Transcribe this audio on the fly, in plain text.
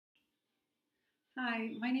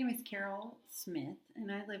Hi, my name is Carol Smith,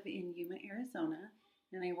 and I live in Yuma, Arizona,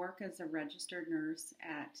 and I work as a registered nurse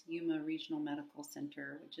at Yuma Regional Medical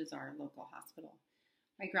Center, which is our local hospital.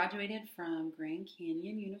 I graduated from Grand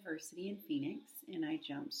Canyon University in Phoenix, and I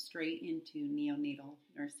jumped straight into neonatal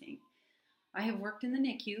nursing. I have worked in the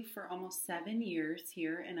NICU for almost 7 years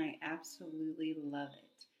here, and I absolutely love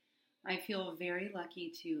it. I feel very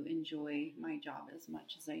lucky to enjoy my job as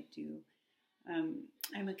much as I do. Um,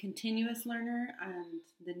 I'm a continuous learner, and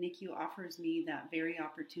the NICU offers me that very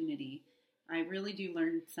opportunity. I really do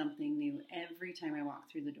learn something new every time I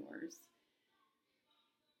walk through the doors.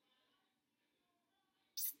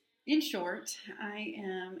 In short, I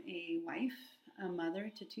am a wife, a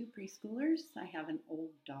mother to two preschoolers. I have an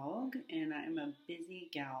old dog, and I'm a busy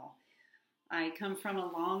gal. I come from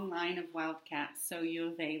a long line of Wildcats, so U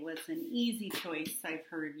of A was an easy choice. I've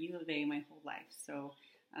heard U of A my whole life, so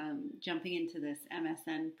jumping into this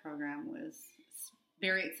MSN program was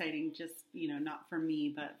very exciting. Just not for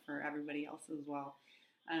me, but for everybody else as well.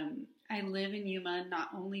 I live in Yuma. Not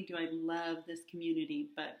only do I love this community,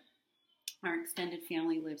 but our extended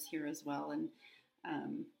family lives here as well,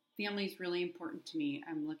 and family is really important to me.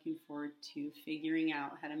 I'm looking forward to figuring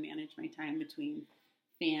out how to manage my time between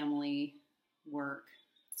family, work,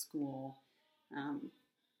 school.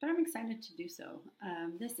 But I'm excited to do so.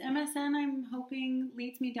 This MSN, I'm hoping,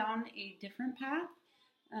 leads me down a different path.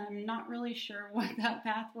 I'm not really sure what that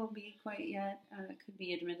path will be quite yet. It could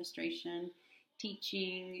be administration,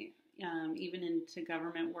 teaching, even into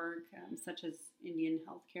government work, such as Indian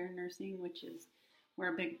healthcare nursing, which is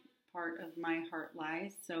where a big part of my heart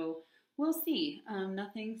lies. So we'll see.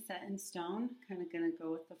 Nothing set in stone. Kind of going to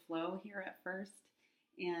go with the flow here at first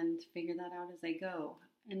and figure that out as I go.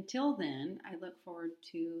 Until then, I look forward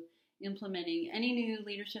to implementing any new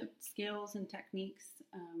leadership skills and techniques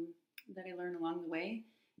that I learn along the way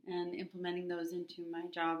and implementing those into my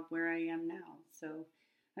job where I am now. So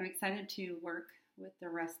I'm excited to work with the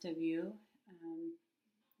rest of you and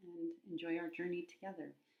enjoy our journey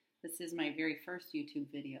together. This is my very first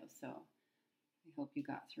YouTube video, so I hope you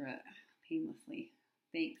got through it painlessly.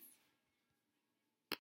 Thanks.